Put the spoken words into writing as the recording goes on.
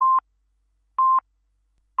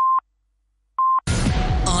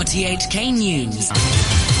RTHK News.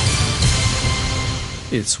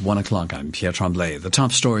 It's 1 o'clock. I'm Pierre Tremblay. The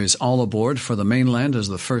top stories: all aboard for the mainland as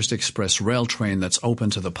the first express rail train that's open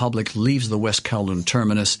to the public leaves the West Kowloon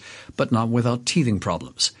terminus, but not without teething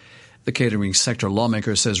problems. The catering sector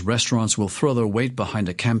lawmaker says restaurants will throw their weight behind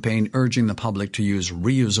a campaign urging the public to use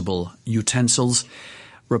reusable utensils.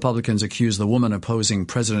 Republicans accuse the woman opposing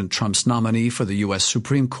President Trump's nominee for the U.S.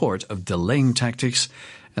 Supreme Court of delaying tactics,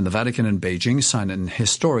 and the Vatican and Beijing sign an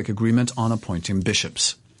historic agreement on appointing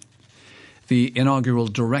bishops. The inaugural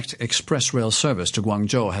direct express rail service to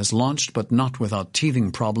Guangzhou has launched, but not without teething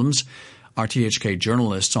problems. RTHK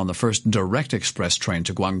journalists on the first direct express train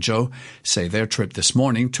to Guangzhou say their trip this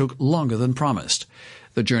morning took longer than promised.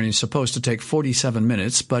 The journey is supposed to take 47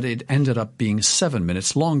 minutes, but it ended up being 7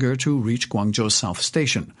 minutes longer to reach Guangzhou South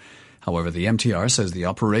Station. However, the MTR says the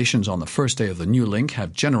operations on the first day of the new link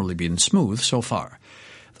have generally been smooth so far.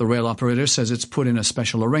 The rail operator says it's put in a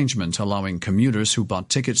special arrangement allowing commuters who bought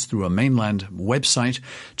tickets through a mainland website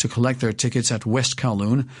to collect their tickets at West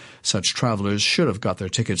Kowloon. Such travelers should have got their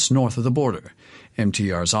tickets north of the border.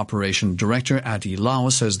 MTR's operation director, Adi Lau,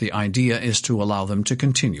 says the idea is to allow them to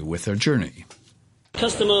continue with their journey.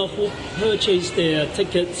 Customers who purchase their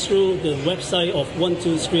tickets through the website of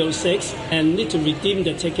 12306 and need to redeem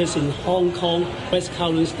their tickets in Hong Kong West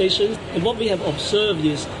Kowloon Station. And what we have observed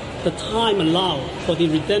is the time allowed for the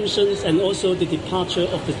redemptions and also the departure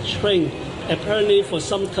of the train, apparently for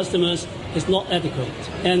some customers, is not adequate.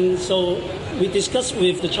 And so we discussed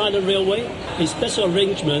with the China Railway. A special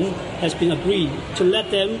arrangement has been agreed to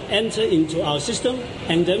let them enter into our system,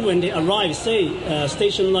 and then when they arrive, say,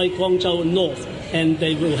 station like Guangzhou North, and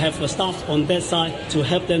they will have a staff on that side to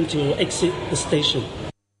help them to exit the station.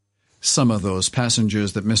 Some of those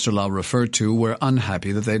passengers that Mr. Lau referred to were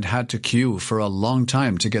unhappy that they'd had to queue for a long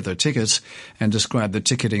time to get their tickets and described the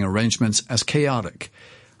ticketing arrangements as chaotic.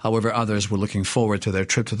 However, others were looking forward to their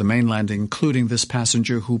trip to the mainland, including this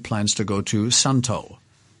passenger who plans to go to Santou.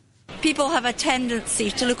 People have a tendency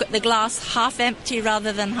to look at the glass half empty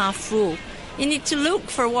rather than half full. You need to look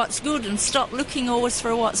for what's good and stop looking always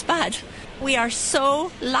for what's bad. We are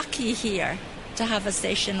so lucky here to have a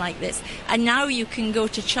station like this. And now you can go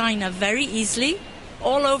to China very easily,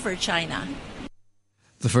 all over China.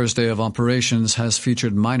 The first day of operations has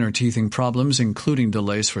featured minor teething problems, including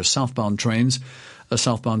delays for southbound trains. A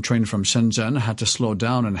southbound train from Shenzhen had to slow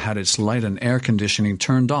down and had its light and air conditioning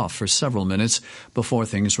turned off for several minutes before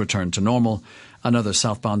things returned to normal. Another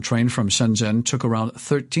southbound train from Shenzhen took around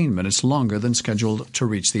 13 minutes longer than scheduled to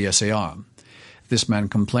reach the SAR. This man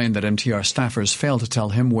complained that MTR staffers failed to tell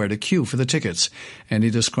him where to queue for the tickets, and he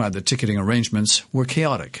described the ticketing arrangements were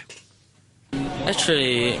chaotic.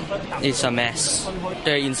 Actually, it's a mess.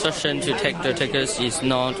 The instruction to take the tickets is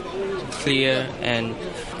not clear, and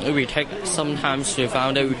we take sometimes we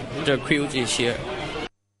found that the queue is here.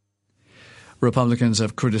 Republicans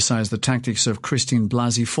have criticized the tactics of Christine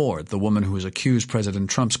Blasey Ford, the woman who has accused President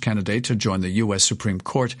Trump's candidate to join the U.S. Supreme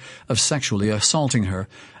Court of sexually assaulting her,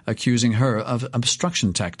 accusing her of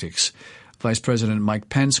obstruction tactics. Vice President Mike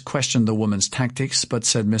Pence questioned the woman's tactics, but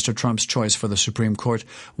said Mr. Trump's choice for the Supreme Court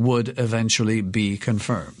would eventually be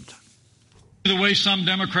confirmed. The way some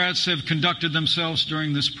Democrats have conducted themselves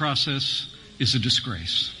during this process is a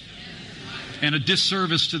disgrace and a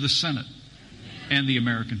disservice to the Senate and the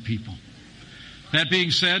American people. That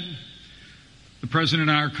being said, the President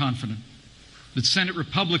and I are confident that Senate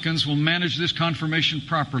Republicans will manage this confirmation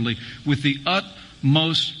properly with the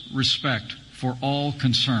utmost respect for all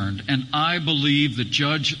concerned. And I believe that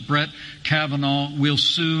Judge Brett Kavanaugh will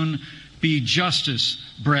soon be Justice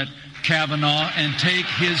Brett Kavanaugh and take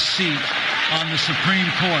his seat on the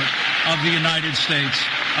Supreme Court of the United States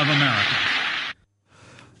of America.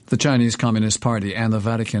 The Chinese Communist Party and the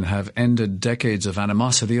Vatican have ended decades of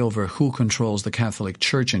animosity over who controls the Catholic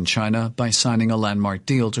Church in China by signing a landmark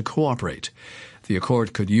deal to cooperate. The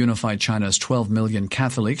accord could unify China's 12 million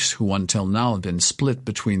Catholics, who until now have been split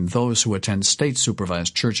between those who attend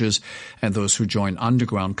state-supervised churches and those who join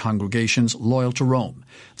underground congregations loyal to Rome.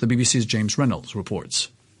 The BBC's James Reynolds reports.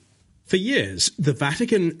 For years, the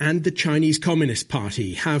Vatican and the Chinese Communist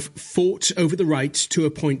Party have fought over the right to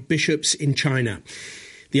appoint bishops in China.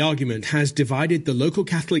 The argument has divided the local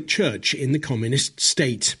Catholic Church in the communist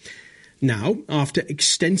state. Now, after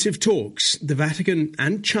extensive talks, the Vatican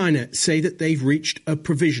and China say that they've reached a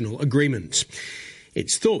provisional agreement.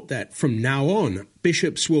 It's thought that from now on,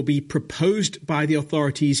 bishops will be proposed by the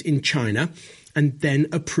authorities in China and then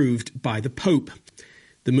approved by the Pope.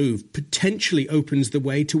 The move potentially opens the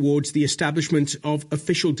way towards the establishment of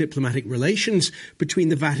official diplomatic relations between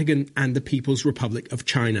the Vatican and the People's Republic of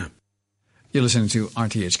China. You're listening to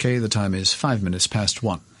RTHK. The time is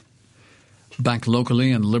 1:05. Back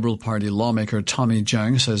locally, and Liberal Party lawmaker Tommy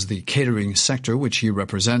Zhang says the catering sector, which he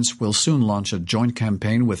represents, will soon launch a joint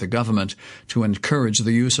campaign with the government to encourage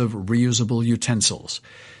the use of reusable utensils.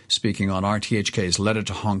 Speaking on RTHK's Letter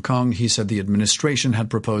to Hong Kong, he said the administration had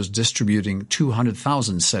proposed distributing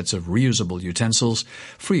 200,000 sets of reusable utensils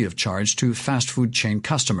free of charge to fast food chain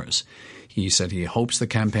customers. He said he hopes the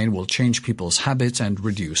campaign will change people's habits and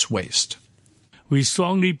reduce waste. We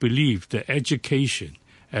strongly believe that education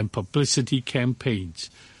and publicity campaigns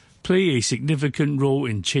play a significant role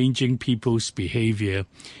in changing people's behavior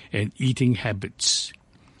and eating habits.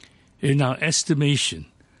 In our estimation,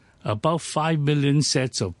 about 5 million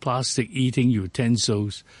sets of plastic eating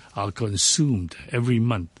utensils are consumed every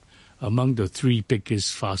month among the 3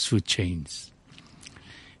 biggest fast food chains.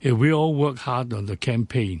 If we all work hard on the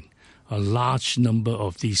campaign, a large number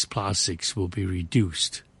of these plastics will be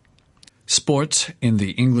reduced. Sport. In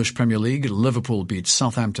the English Premier League, Liverpool beat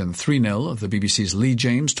Southampton 3-0. The BBC's Lee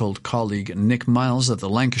James told colleague Nick Miles that the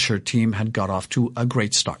Lancashire team had got off to a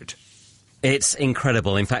great start. It's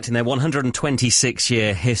incredible. In fact, in their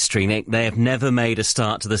 126-year history, Nick, they have never made a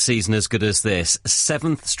start to the season as good as this.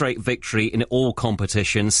 7th straight victory in all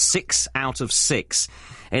competitions, 6 out of 6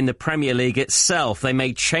 in the Premier League itself. They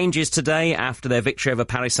made changes today after their victory over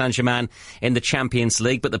Paris Saint-Germain in the Champions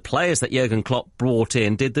League, but the players that Jurgen Klopp brought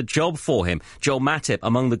in did the job for him. Joel Matip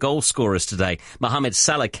among the goal scorers today. Mohamed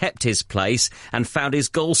Salah kept his place and found his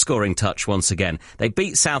goal-scoring touch once again. They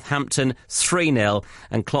beat Southampton 3-0,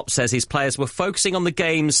 and Klopp says his players were focusing on the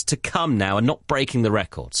games to come now and not breaking the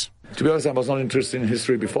records. To be honest, I was not interested in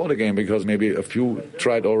history before the game because maybe a few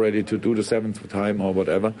tried already to do the 7th time or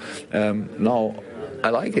whatever. Now I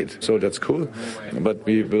like it, so that's cool. But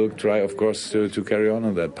we will try, of course, to carry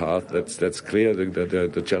on that path. That's clear.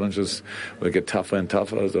 The challenges will get tougher and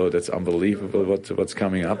tougher, so that's unbelievable what's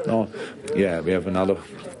coming up now. Yeah, we have another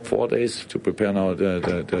 4 days to prepare now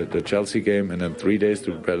the Chelsea game, and then 3 days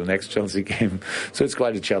to prepare the next Chelsea game. So it's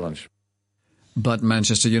quite a challenge. But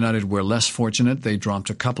Manchester United were less fortunate. They dropped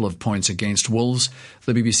a couple of points against Wolves.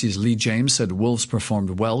 The BBC's Lee James said Wolves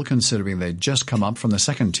performed well considering they'd just come up from the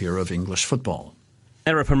second tier of English football.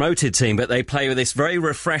 They're a promoted team, but they play with this very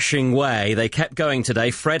refreshing way. They kept going today.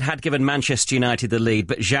 Fred had given Manchester United the lead,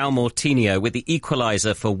 but João Moutinho with the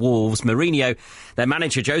equaliser for Wolves. Mourinho, their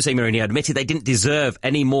manager Jose Mourinho, admitted they didn't deserve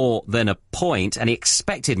any more than a point, and he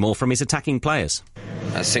expected more from his attacking players.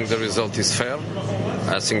 I think the result is fair.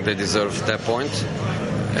 I think they deserve their point,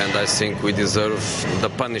 and I think we deserve the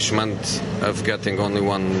punishment of getting only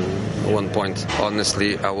one point.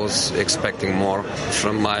 Honestly, I was expecting more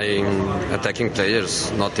from my attacking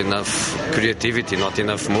players. Not enough creativity, not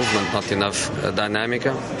enough movement, not enough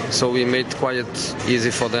dynamica. So we made quite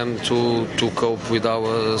easy for them to cope with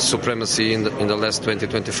our supremacy in the last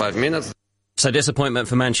 20-25 minutes. So disappointment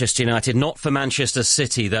for Manchester United, not for Manchester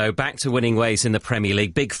City, though. Back to winning ways in the Premier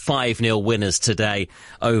League. Big 5-0 winners today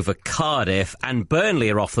over Cardiff. And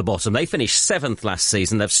Burnley are off the bottom. They finished 7th last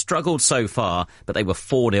season. They've struggled so far, but they were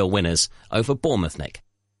 4-0 winners over Bournemouth, Nick.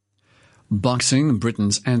 Boxing.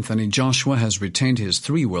 Britain's Anthony Joshua has retained his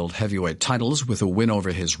 3 world heavyweight titles with a win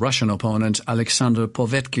over his Russian opponent Alexander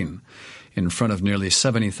Povetkin. In front of nearly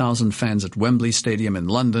 70,000 fans at Wembley Stadium in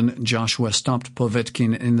London, Joshua stopped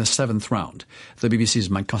Povetkin in the 7th round. The BBC's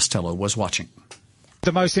Mike Costello was watching.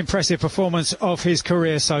 The most impressive performance of his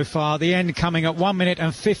career so far. The end coming at 1 minute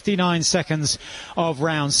and 59 seconds of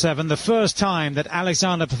round 7. The first time that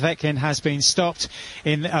Alexander Povetkin has been stopped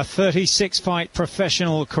in a 36-fight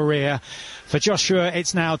professional career. For Joshua,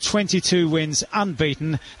 it's now 22 wins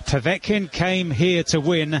unbeaten. Povetkin came here to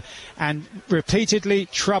win and repeatedly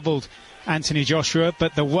troubled Anthony Joshua,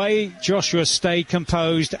 but the way Joshua stayed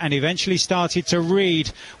composed and eventually started to read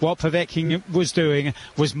what Povetkin was doing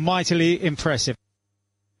was mightily impressive.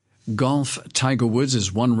 Golf. Tiger Woods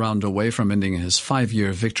is 1 round away from ending his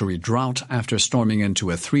 5-year victory drought after storming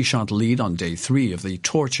into a 3-shot lead on day 3 of the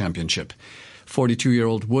Tour Championship.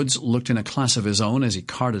 42-year-old Woods looked in a class of his own as he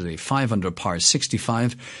carded a 5-under par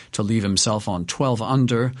 65 to leave himself on 12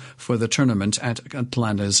 under for the tournament at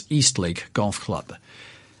Atlanta's Eastlake Golf Club.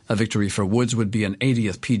 A victory for Woods would be an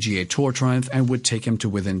 80th PGA Tour triumph and would take him to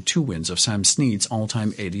within 2 wins of Sam Snead's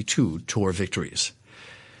all-time 82 Tour victories.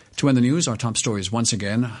 To end the news, our top stories once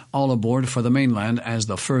again. All aboard for the mainland as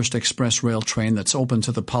the first express rail train that's open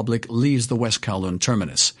to the public leaves the West Kowloon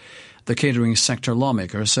terminus. The catering sector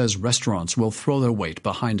lawmaker says restaurants will throw their weight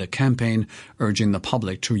behind a campaign urging the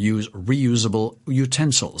public to use reusable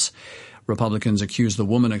utensils. Republicans accuse the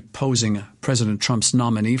woman opposing President Trump's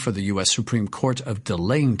nominee for the U.S. Supreme Court of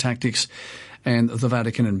delaying tactics, and the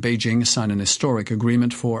Vatican and Beijing sign an historic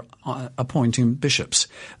agreement for appointing bishops.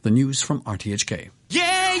 The news from RTHK.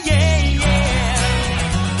 Yeah, yeah, yeah.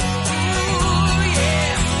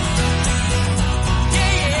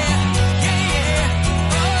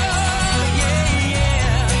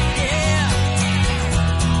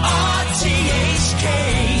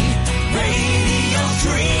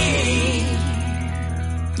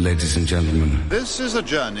 ladies and gentlemen. This is a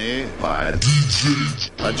journey by DJ.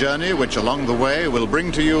 A journey which along the way will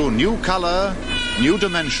bring to you new color, new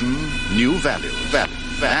dimension, new value,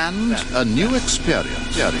 and a new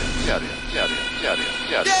experience. Yeah.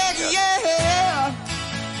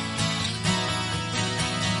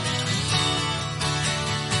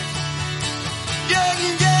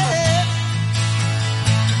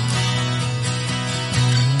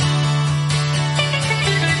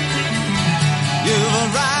 You've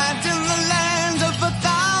arrived in the land of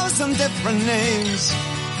 1,000 different names,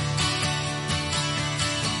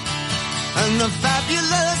 and the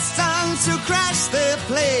fabulous sons who crash their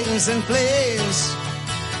planes in flames.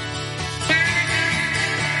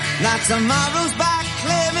 Now tomorrow's back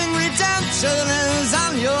claiming redemption is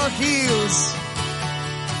on your heels,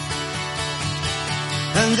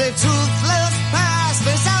 and a toothless